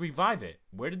 or at least revive it?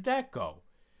 Where did that go?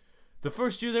 The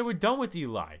first year they were done with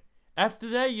Eli. After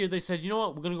that year, they said, you know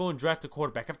what, we're going to go and draft a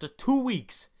quarterback. After 2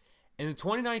 weeks, in the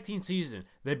 2019 season,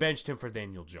 they benched him for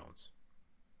Daniel Jones.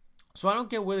 So I don't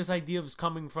get where this idea is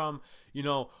coming from,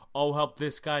 help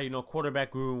this guy,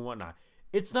 quarterback guru and whatnot.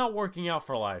 It's not working out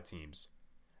for a lot of teams.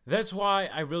 That's why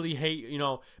I really hate,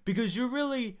 because you're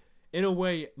really, in a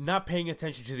way, not paying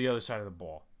attention to the other side of the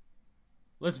ball.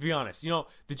 Let's be honest.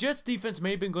 The Jets defense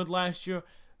may have been good last year.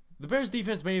 The Bears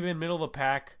defense may have been middle of the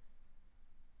pack.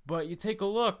 But you take a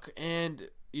look and,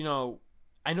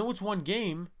 I know it's one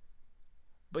game,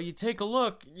 but you take a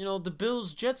look, the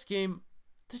Bills-Jets game,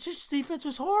 the Jets defense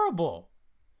was horrible.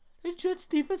 The Jets'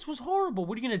 defense was horrible.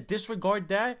 What, are you going to disregard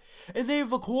that? And they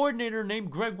have a coordinator named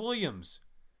Greg Williams.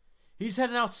 He's had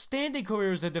an outstanding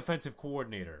career as a defensive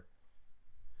coordinator.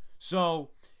 So,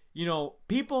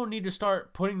 people need to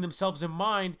start putting themselves in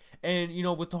mind. And,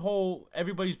 with the whole,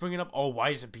 everybody's bringing up, oh, why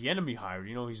isn't Bieniemy hired?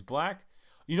 He's black.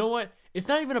 You know what? It's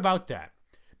not even about that.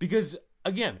 Because,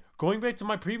 again, going back to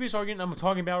my previous argument, I'm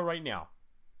talking about right now.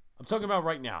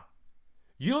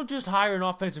 You don't just hire an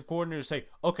offensive coordinator to say,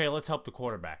 okay, let's help the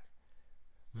quarterback.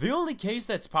 The only case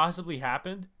that's possibly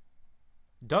happened,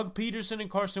 Doug Peterson and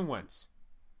Carson Wentz.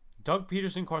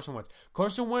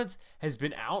 Carson Wentz has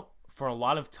been out for a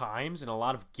lot of times and a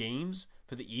lot of games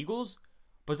for the Eagles,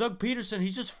 but Doug Peterson,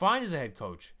 he's just fine as a head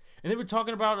coach. And they were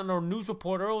talking about in a news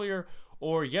report earlier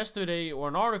or yesterday or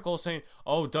an article saying,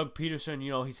 oh, Doug Peterson,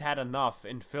 he's had enough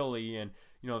in Philly, and,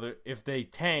 if they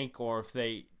tank or if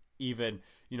they even,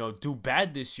 do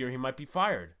bad this year, he might be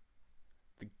fired.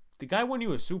 The guy won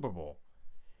you a Super Bowl.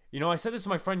 I said this to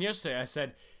my friend yesterday. I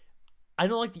said, I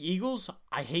don't like the Eagles.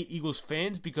 I hate Eagles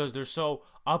fans because they're so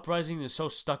uprising. They're so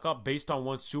stuck up based on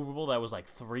one Super Bowl that was like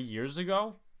 3 years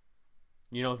ago.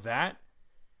 That.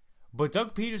 But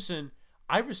Doug Peterson,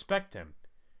 I respect him.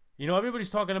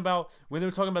 Everybody's talking about, when they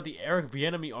were talking about the Eric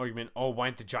Bieniemy argument, oh, why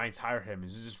didn't the Giants hire him?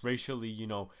 Is this racially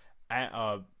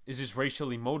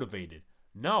motivated?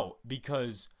 No,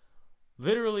 because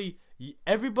literally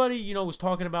everybody, was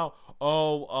talking about,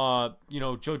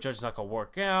 Joe Judge's not going to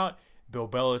work out. Bill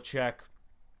Belichick,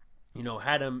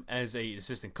 had him as an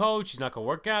assistant coach. He's not going to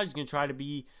work out. He's going to try to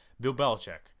be Bill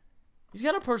Belichick. He's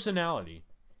got a personality.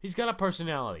 He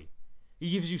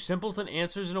gives you simpleton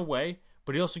answers in a way,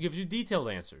 but he also gives you detailed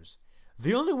answers.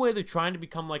 The only way they're trying to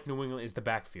become like New England is the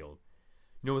backfield.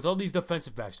 With all these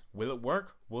defensive backs, will it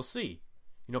work? We'll see.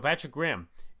 Patrick Graham,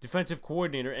 defensive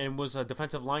coordinator, and was a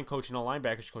defensive line coach and a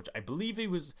linebackers coach. I believe he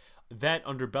was that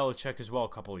under Belichick as well a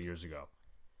couple of years ago.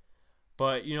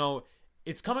 But,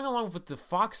 it's coming along with the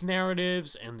Fox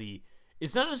narratives and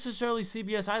it's not necessarily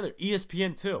CBS either,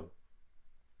 ESPN too.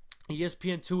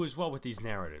 ESPN too as well with these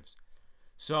narratives.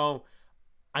 So,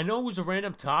 I know it was a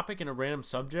random topic and a random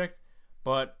subject,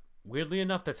 but weirdly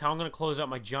enough, that's how I'm going to close out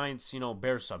my Giants,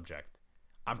 Bears subject.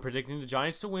 I'm predicting the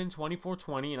Giants to win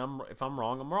 24-20, and if I'm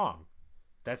wrong, I'm wrong.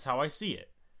 That's how I see it.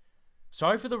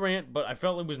 Sorry for the rant, but I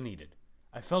felt it was needed.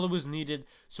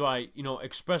 So I,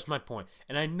 expressed my point.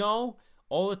 And I know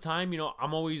all the time,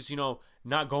 I'm always,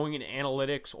 not going into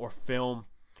analytics or film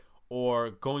or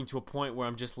going to a point where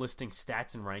I'm just listing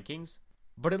stats and rankings.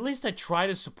 But at least I try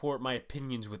to support my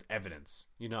opinions with evidence,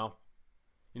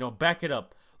 back it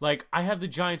up. Like, I have the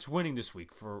Giants winning this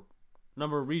week for a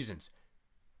number of reasons.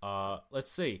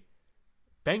 Let's see.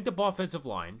 Banged up offensive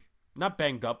line. Not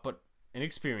banged up, but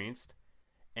inexperienced.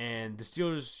 And the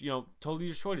Steelers, totally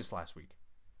destroyed us last week.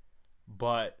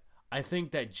 But I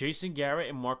think that Jason Garrett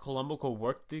and Mark Colombo could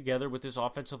work together with this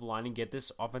offensive line and get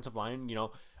this offensive line,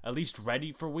 at least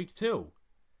ready for week 2.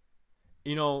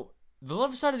 The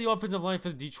left side of the offensive line for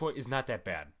the Detroit is not that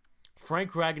bad.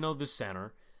 Frank Ragnow, the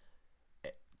center.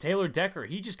 Taylor Decker,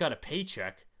 he just got a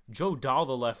paycheck. Joe Dahl,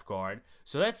 the left guard.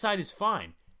 So that side is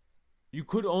fine. You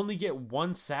could only get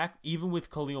one sack, even with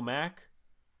Khalil Mack,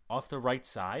 off the right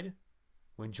side.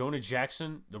 When Jonah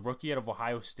Jackson, the rookie out of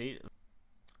Ohio State.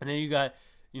 And then you got,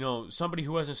 somebody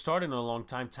who hasn't started in a long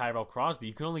time, Tyrell Crosby.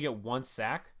 You can only get one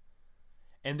sack.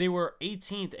 And they were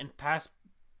 18th in pass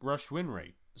rush win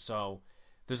rate. So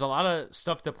there's a lot of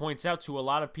stuff that points out to a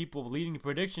lot of people leading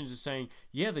predictions is saying,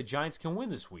 yeah, the Giants can win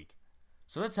this week.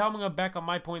 So that's how I'm going to back up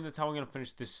my point. That's how I'm going to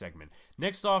finish this segment.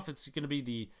 Next off, it's going to be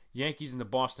the Yankees and the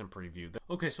Boston preview.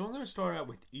 Okay, so I'm going to start out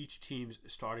with each team's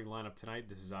starting lineup tonight.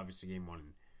 This is obviously game 1 in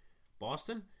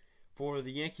Boston. For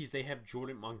the Yankees, they have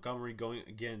Jordan Montgomery going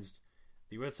against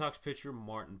the Red Sox pitcher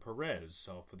Martin Perez.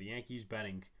 So for the Yankees,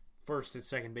 batting first at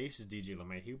second base is DJ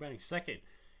LeMahieu. Batting second,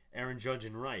 Aaron Judge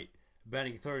in right.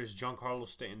 Batting third is Giancarlo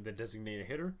Stanton, the designated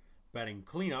hitter. Batting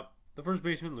cleanup, the first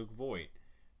baseman, Luke Voit.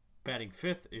 Batting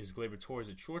fifth is Gleyber Torres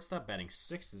at shortstop. Batting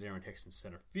sixth is Aaron Hicks in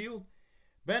center field.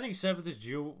 Batting seventh is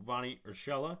Giovanni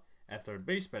Urshela at third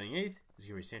base. Batting eighth is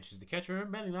Gary Sanchez, the catcher.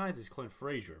 And batting ninth is Clint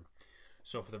Frazier.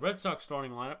 So for the Red Sox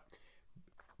starting lineup,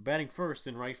 batting first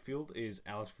in right field is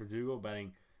Alex Verdugo.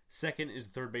 Batting second is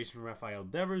the third baseman Rafael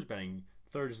Devers. Batting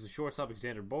third is the shortstop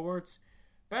Alexander Bogaerts.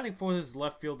 Batting fourth is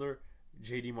left fielder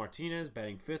J.D. Martinez.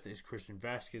 Batting fifth is Christian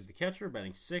Vasquez, the catcher.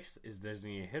 Batting sixth is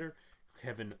designated hitter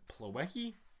Kevin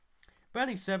Plawecki.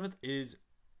 Batting seventh is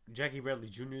Jackie Bradley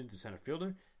Jr., the center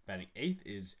fielder. Batting eighth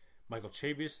is Michael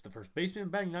Chavis, the first baseman.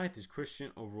 Batting ninth is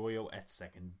Christian Arroyo at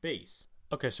second base.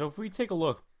 Okay, so if we take a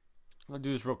look, I'm going to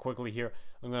do this real quickly here.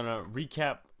 I'm going to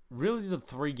recap really the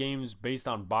 3 games based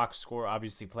on box score,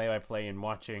 obviously play-by-play and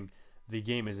watching the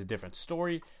game is a different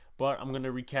story. But I'm going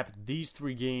to recap these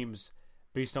 3 games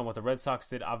based on what the Red Sox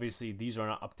did. Obviously, these are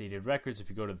not updated records. If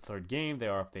you go to the third game, they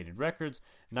are updated records.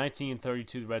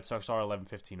 19-32, the Red Sox are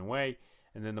 11-15 away.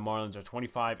 And then the Marlins are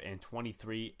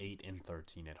 25-23,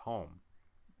 8-13 at home.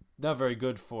 Not very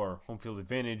good for home field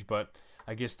advantage, but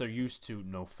I guess they're used to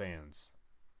no fans.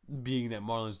 Being that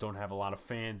Marlins don't have a lot of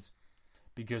fans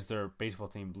because their baseball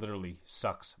team literally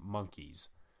sucks monkeys.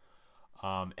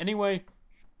 Anyway,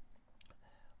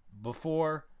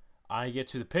 before I get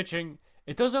to the pitching,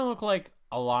 it doesn't look like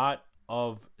a lot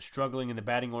of struggling in the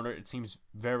batting order. It seems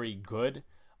very good,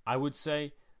 I would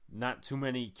say. Not too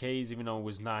many Ks, even though it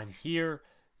was 9 here.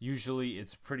 Usually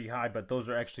it's pretty high, but those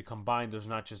are actually combined. Those are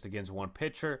not just against one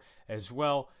pitcher as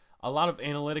well. A lot of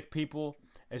analytic people,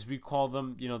 as we call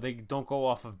them, they don't go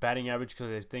off of batting average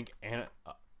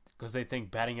because they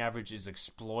think batting average is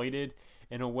exploited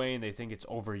in a way, and they think it's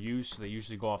overused, so they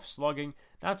usually go off slugging.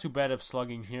 Not too bad of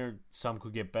slugging here. Some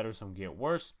could get better, some could get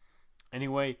worse.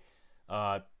 Anyway,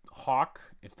 Hawk,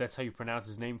 if that's how you pronounce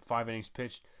his name, 5 innings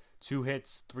pitched, 2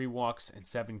 hits, 3 walks, and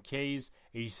 7 Ks,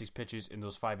 86 pitches in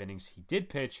those 5 innings he did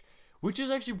pitch, which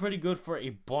is actually pretty good for a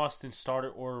Boston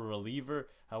starter or a reliever,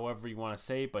 however you want to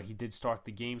say it, but he did start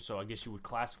the game, so I guess you would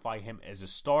classify him as a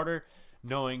starter,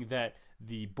 knowing that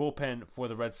the bullpen for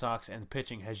the Red Sox and the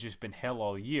pitching has just been hell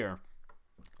all year,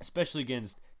 especially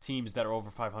against teams that are over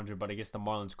 500, but I guess the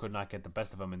Marlins could not get the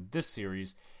best of them in this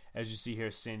series. As you see here,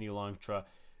 Sandy Alcantara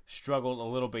struggled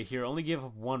a little bit here, only gave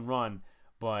up 1 run,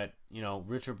 but,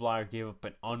 Richard Bleier gave up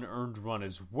an unearned run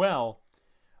as well,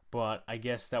 but I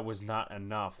guess that was not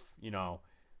enough,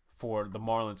 for the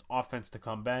Marlins offense to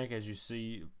come back. As you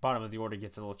see, bottom of the order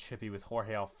gets a little chippy with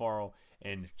Jorge Alfaro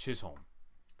and Chisholm.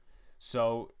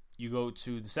 So you go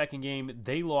to the second game.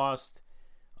 They lost.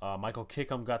 Michael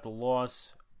Kickham got the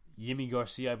loss. Yimi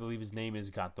Garcia, I believe his name is,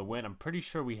 got the win. I'm pretty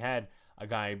sure we had a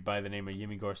guy by the name of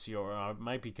Yimi Garcia, or I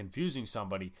might be confusing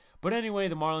somebody. But anyway,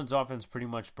 the Marlins offense pretty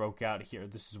much broke out here.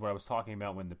 This is what I was talking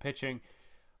about when the pitching.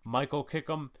 Michael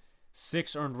Kickham,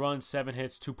 6 earned runs, 7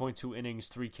 hits, 2.2 innings,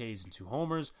 3 Ks, and 2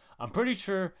 homers. I'm pretty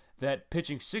sure that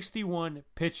pitching 61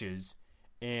 pitches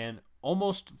and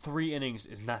almost 3 innings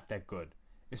is not that good,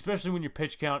 especially when your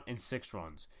pitch count in 6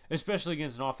 runs, especially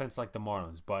against an offense like the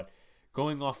Marlins. But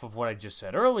going off of what I just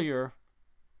said earlier,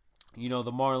 the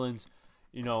Marlins,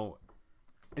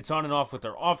 it's on and off with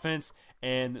their offense,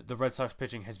 and the Red Sox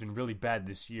pitching has been really bad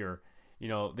this year.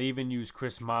 They even used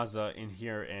Chris Mazza in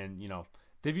here, and,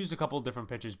 they've used a couple of different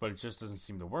pitches, but it just doesn't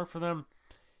seem to work for them.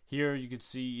 Here you could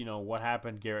see, what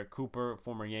happened. Garrett Cooper,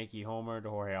 former Yankee homer, to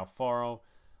Jorge Alfaro,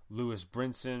 Lewis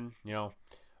Brinson,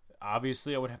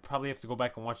 Obviously, I would probably have to go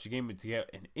back and watch the game to get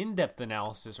an in-depth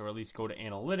analysis, or at least go to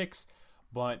analytics,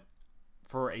 but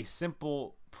for a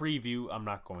simple preview, I'm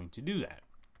not going to do that.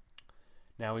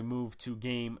 Now we move to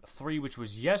Game 3, which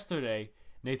was yesterday.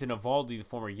 Nathan Eovaldi, the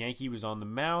former Yankee, was on the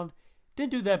mound.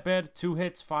 Didn't do that bad. 2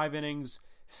 hits, 5 innings,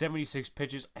 76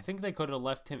 pitches. I think they could have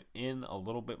left him in a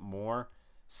little bit more.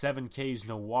 7 Ks,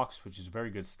 no walks, which is a very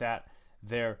good stat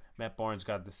there. Matt Barnes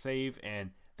got the save,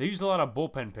 and they used a lot of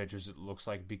bullpen pitchers, it looks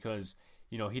like, because,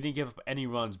 he didn't give up any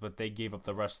runs, but they gave up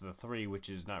the rest of the 3, which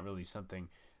is not really something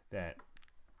that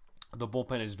the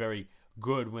bullpen is very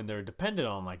good when they're dependent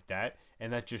on like that,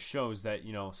 and that just shows that,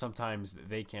 sometimes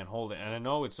they can't hold it. And I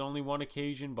know it's only one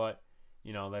occasion, but,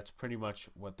 that's pretty much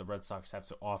what the Red Sox have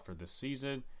to offer this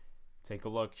season. Take a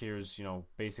look. Here's,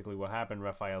 basically what happened.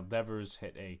 Rafael Devers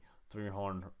hit a 3-run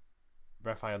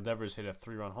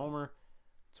homer.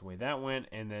 That's the way that went.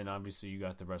 And then, obviously, you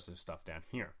got the rest of the stuff down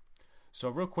here. So,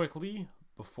 real quickly,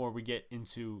 before we get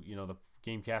into, the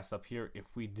game cast up here,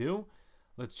 if we do,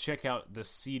 let's check out the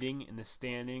seeding in the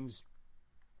standings.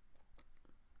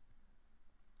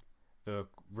 The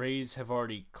Rays have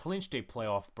already clinched a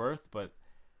playoff berth, but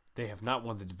they have not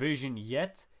won the division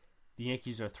yet. The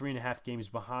Yankees are 3.5 games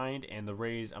behind, and the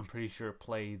Rays, I'm pretty sure,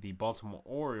 play the Baltimore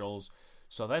Orioles.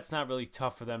 So that's not really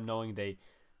tough for them, knowing they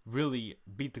really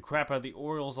beat the crap out of the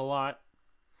Orioles a lot,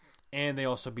 and they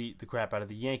also beat the crap out of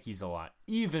the Yankees a lot,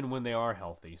 even when they are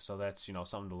healthy. So that's,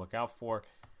 something to look out for.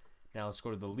 Now let's go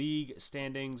to the league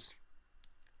standings.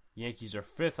 Yankees are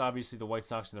 5th. Obviously, the White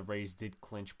Sox and the Rays did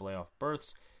clinch playoff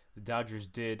berths. The Dodgers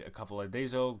did a couple of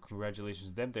days ago. Congratulations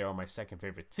to them. They are my second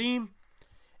favorite team.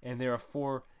 And they are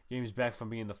 4 games back from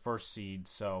being the first seed.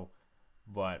 So,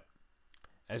 but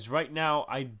as right now,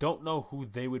 I don't know who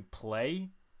they would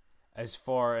play as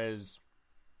far as,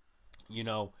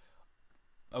 I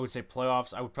would say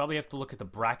playoffs. I would probably have to look at the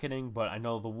bracketing, but I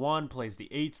know the 1 plays the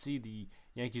 8th seed. The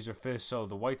Yankees are 5th, so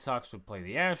the White Sox would play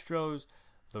the Astros.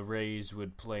 The Rays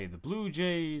would play the Blue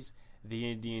Jays.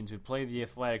 The Indians would play the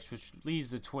Athletics, which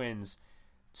leaves the Twins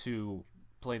to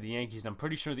play the Yankees. And I'm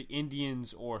pretty sure the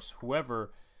Indians or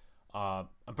whoever, I'm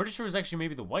pretty sure it was actually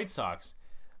maybe the White Sox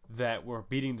that were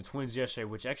beating the Twins yesterday,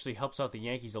 which actually helps out the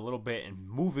Yankees a little bit and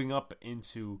moving up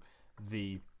into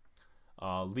the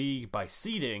league by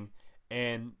seeding.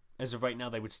 And as of right now,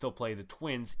 they would still play the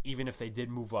Twins, even if they did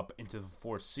move up into the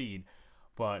 4th seed.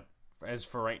 But as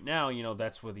for right now,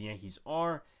 that's where the Yankees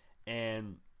are.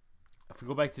 And if we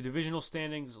go back to divisional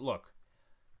standings, look,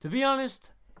 to be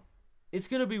honest, it's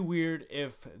going to be weird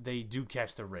if they do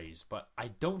catch the Rays, but I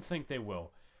don't think they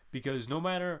will. Because no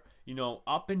matter,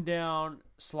 up and down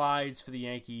slides for the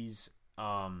Yankees,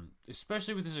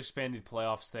 especially with this expanded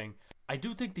playoffs thing, I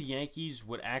do think the Yankees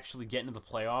would actually get into the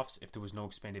playoffs if there was no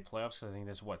expanded playoffs, because I think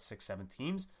there's, 6-7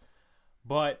 teams.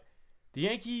 But the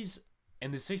Yankees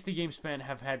in the 60-game span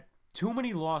have had too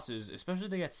many losses, especially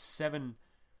that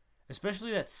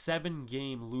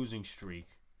 7-game losing streak,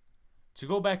 to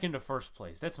go back into first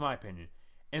place. That's my opinion.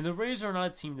 And the Rays are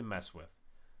not a team to mess with.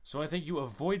 So I think you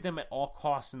avoid them at all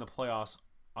costs in the playoffs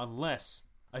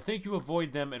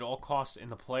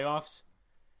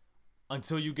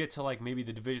until you get to maybe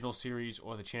the divisional series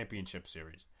or the championship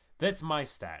series. That's my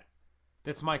stat.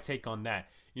 That's my take on that.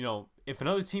 If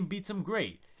another team beats them,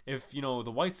 great. If,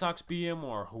 the White Sox beat them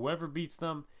or whoever beats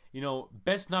them,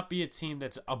 best not be a team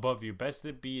that's above you. Best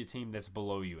to be a team that's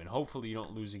below you. And hopefully you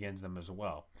don't lose against them as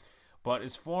well. But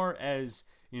as far as,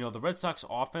 the Red Sox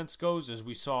offense goes, as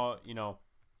we saw,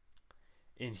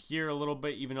 in here a little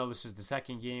bit, even though this is the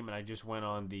 2nd game and I just went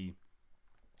on the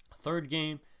 3rd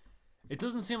game, it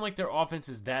doesn't seem like their offense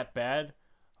is that bad.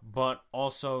 But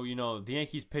also, the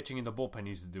Yankees pitching and the bullpen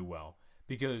needs to do well.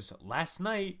 Because last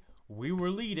night, we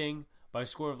were leading by a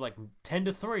score of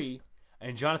 10-3,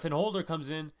 and Jonathan Holder comes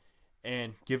in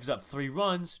and gives up 3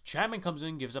 runs. Chapman comes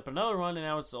in, gives up another run, and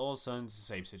now it's all of a sudden a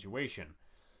safe situation.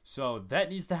 So that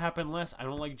needs to happen less. I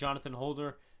don't like Jonathan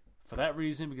Holder for that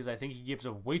reason, because I think he gives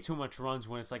up way too much runs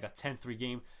when it's a 10-3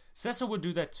 game. Cessa would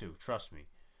do that too, trust me.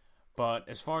 But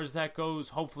as far as that goes,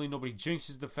 hopefully nobody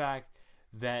jinxes the fact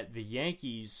that the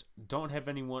Yankees don't have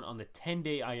anyone on the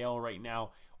 10-day IL right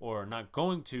now, or not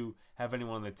going to have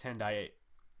anyone on the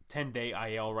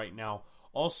 10-day IL right now.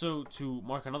 Also, to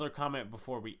mark another comment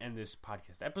before we end this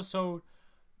podcast episode,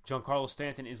 Giancarlo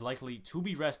Stanton is likely to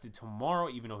be rested tomorrow,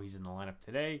 even though he's in the lineup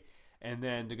today. And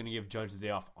then they're going to give Judge the day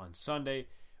off on Sunday,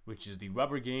 which is the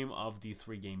rubber game of the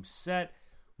 3-game set,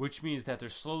 which means that they're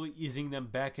slowly easing them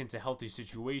back into healthy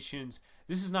situations.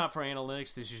 This is not for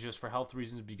analytics. This is just for health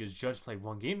reasons, because Judge played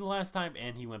 1 game the last time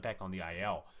and he went back on the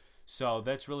IL. So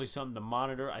that's really something to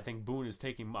monitor. I think Boone is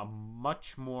taking a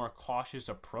much more cautious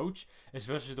approach,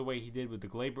 especially the way he did with the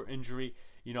Gleyber injury.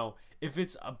 If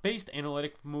it's a based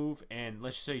analytic move, and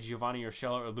let's say Giovanni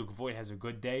Urshela or Luke Voit has a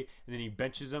good day, and then he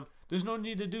benches him, there's no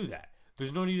need to do that.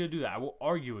 I will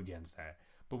argue against that.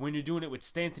 But when you're doing it with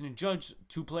Stanton and Judge,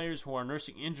 2 players who are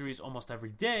nursing injuries almost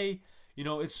every day,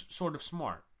 it's sort of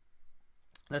smart.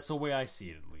 That's the way I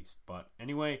see it, at least. But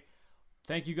anyway,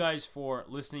 thank you guys for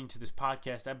listening to this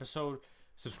podcast episode.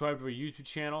 Subscribe to our YouTube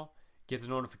channel. Get the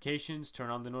notifications. Turn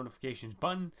on the notifications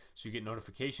button so you get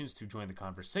notifications to join the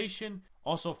conversation.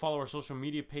 Also, follow our social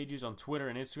media pages on Twitter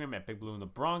and Instagram at Big Blue in the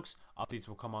Bronx. Updates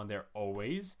will come on there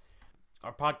always.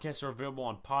 Our podcasts are available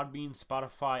on Podbean,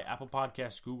 Spotify, Apple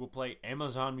Podcasts, Google Play,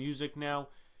 Amazon Music now,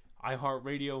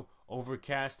 iHeartRadio,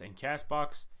 Overcast, and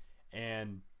CastBox.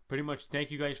 And pretty much thank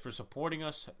you guys for supporting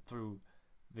us through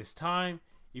this time.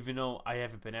 Even though I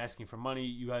haven't been asking for money,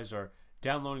 you guys are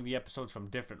downloading the episodes from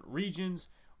different regions,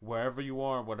 wherever you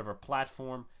are, whatever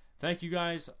platform. Thank you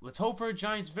guys. Let's hope for a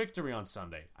Giants victory on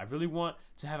Sunday. I really want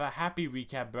to have a happy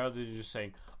recap rather than just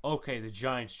saying, okay, the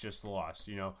Giants just lost.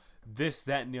 This,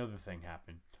 that, and the other thing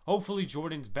happened. Hopefully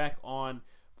Jordan's back on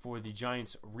for the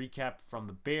Giants recap from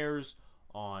the Bears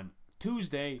on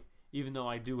Tuesday, even though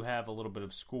I do have a little bit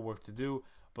of schoolwork to do.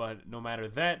 But no matter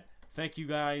that, thank you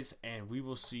guys, and we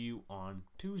will see you on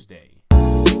Tuesday.